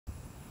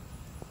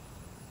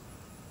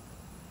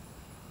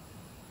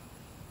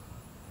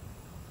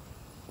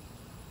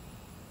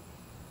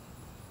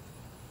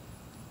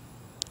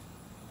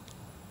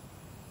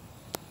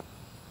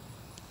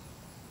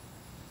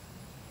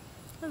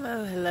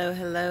Hello, hello,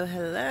 hello,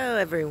 hello,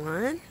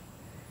 everyone.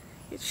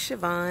 It's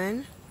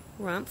Shevonne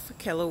Rump for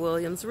Keller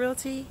Williams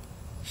Realty.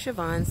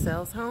 Shevonne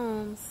sells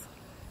homes.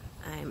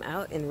 I'm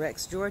out in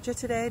Rex, Georgia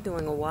today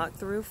doing a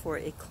walkthrough for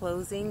a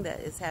closing that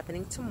is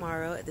happening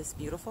tomorrow at this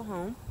beautiful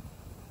home.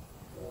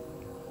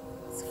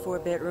 It's a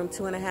 4-bedroom,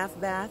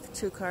 2.5 bath,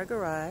 2-car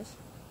garage,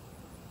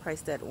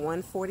 priced at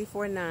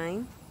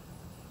 $144,900.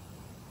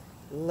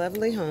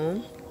 Lovely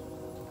home.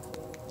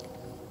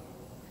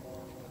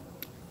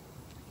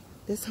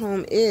 This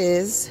home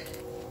is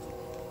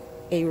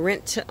a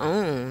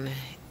rent-to-own,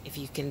 if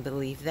you can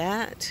believe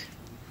that.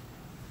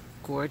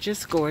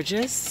 Gorgeous,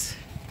 gorgeous.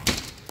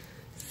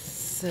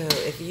 So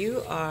if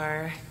you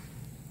are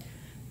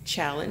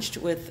challenged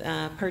with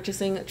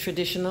purchasing a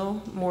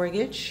traditional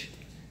mortgage,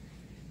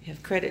 you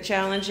have credit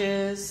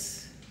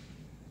challenges,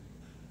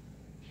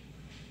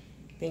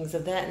 things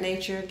of that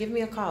nature, give me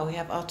a call. We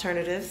have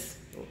alternatives,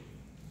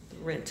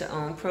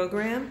 rent-to-own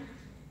program.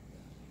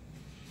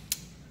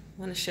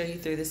 I want to show you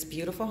through this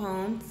beautiful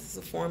home. This is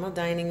a formal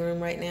dining room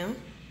right now.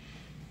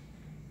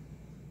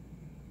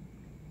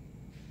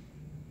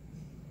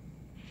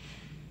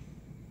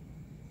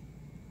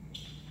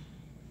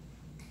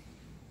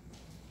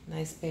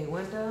 Nice bay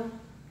window.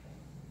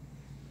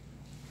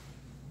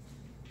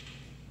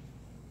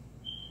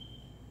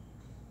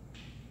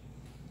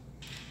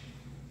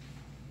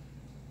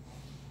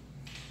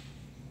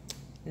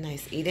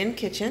 Nice eat-in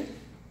kitchen.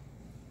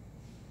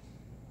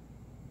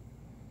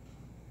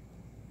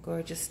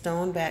 Gorgeous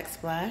stone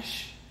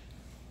backsplash.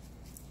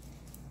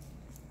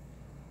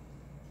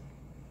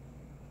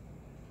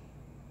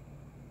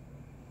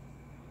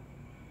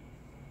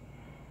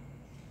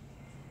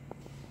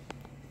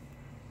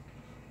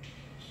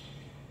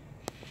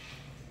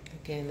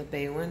 Again, the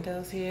bay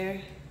windows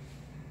here.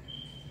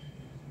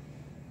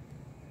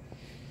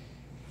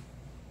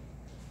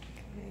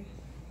 Okay.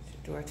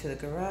 Door to the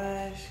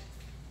garage.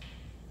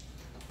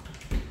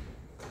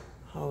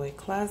 Hallway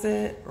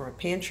closet or a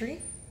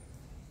pantry,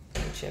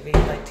 whichever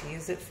you'd like to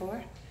use it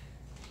for.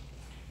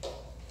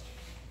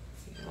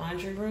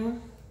 Laundry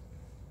room.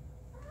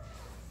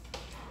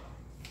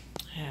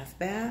 Half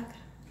bath.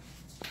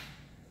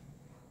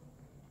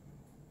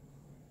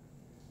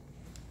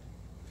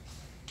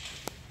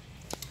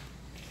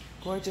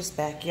 Gorgeous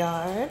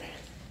backyard.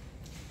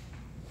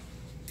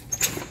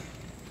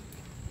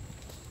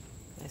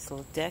 Nice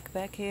little deck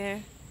back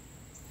here.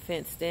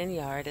 Fenced in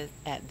yard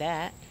at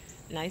that.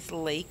 Nice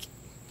lake.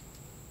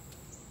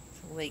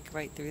 There's a lake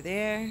right through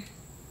there.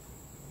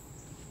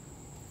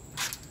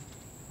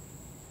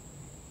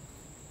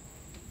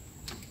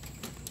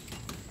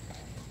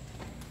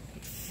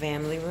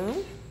 Family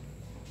room.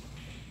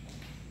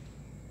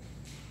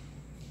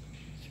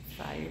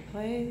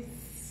 Fireplace.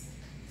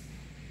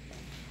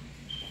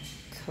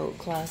 Coat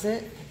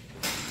closet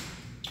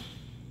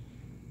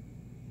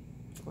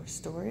or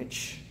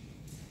storage.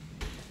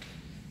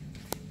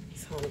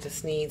 This home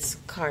just needs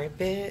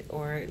carpet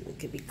or it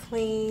could be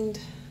cleaned.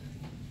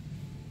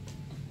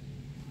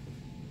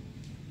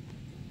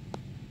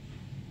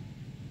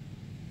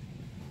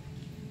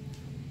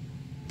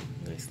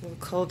 Nice little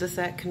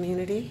cul-de-sac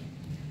community.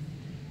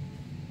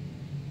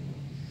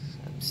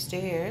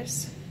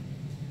 Upstairs,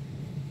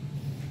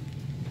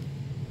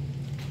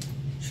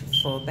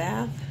 full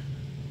bath.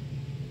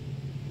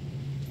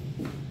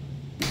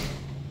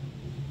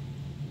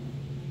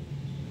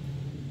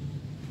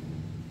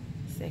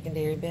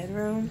 Secondary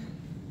bedroom.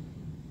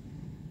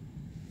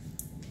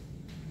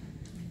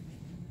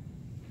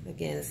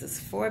 Again, this is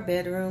 4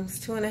 bedrooms,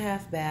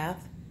 2.5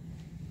 bath,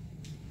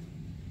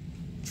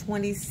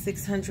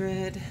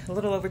 2,600, a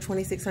little over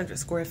 2,600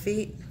 square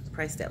feet,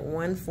 priced at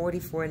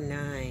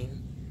 $144,900.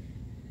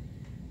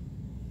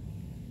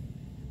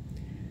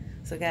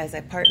 So guys,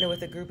 I partner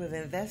with a group of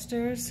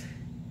investors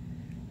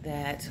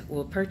that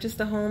will purchase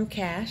the home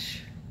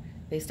cash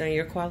based on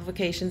your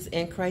qualifications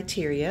and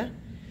criteria.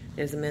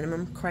 There's a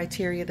minimum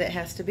criteria that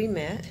has to be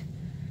met.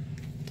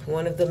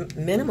 One of the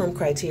minimum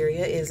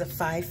criteria is a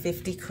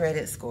 550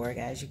 credit score,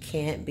 guys. You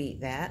can't beat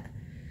that.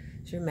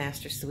 It's your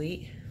master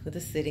suite with a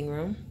sitting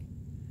room.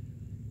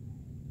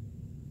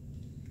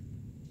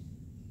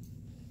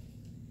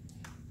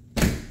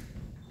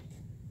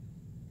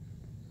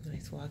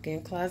 Nice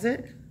walk-in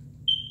closet.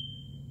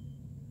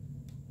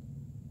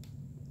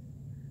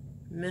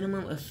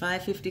 Minimum of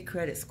 550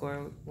 credit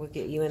score will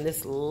get you in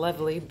this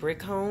lovely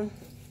brick home.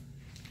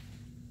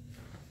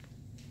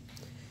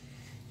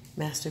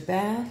 Master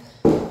bath.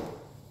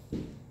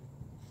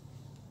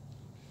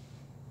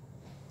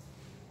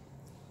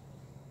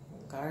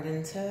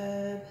 Garden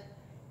tub.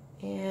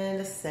 And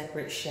a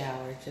separate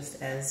shower,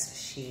 just as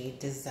she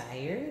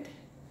desired.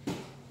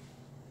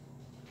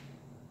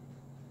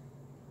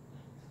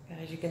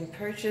 Guys, you can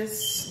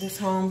purchase this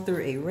home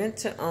through a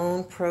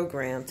rent-to-own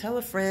program. Tell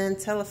a friend,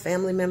 tell a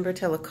family member,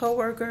 tell a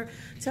coworker,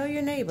 tell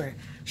your neighbor.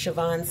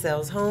 Shevonne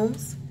sells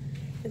homes,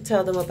 and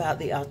tell them about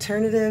the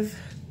alternative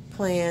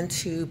plan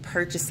to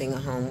purchasing a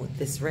home with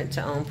this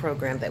rent-to-own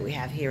program that we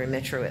have here in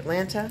Metro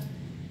Atlanta.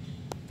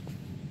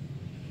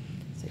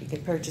 So you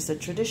can purchase a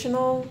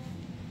traditional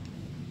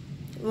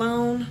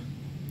loan,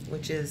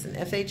 which is an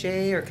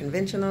FHA or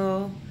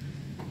conventional,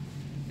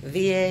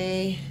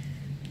 VA.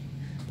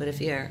 But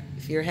if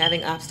you're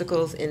having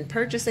obstacles in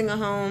purchasing a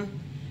home,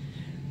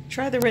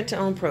 try the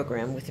rent-to-own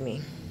program with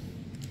me.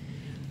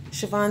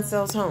 Shevonne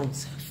Sells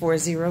Homes,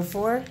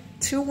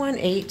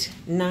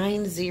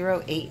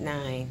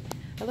 404-218-9089.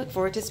 I look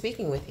forward to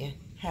speaking with you.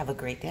 Have a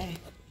great day.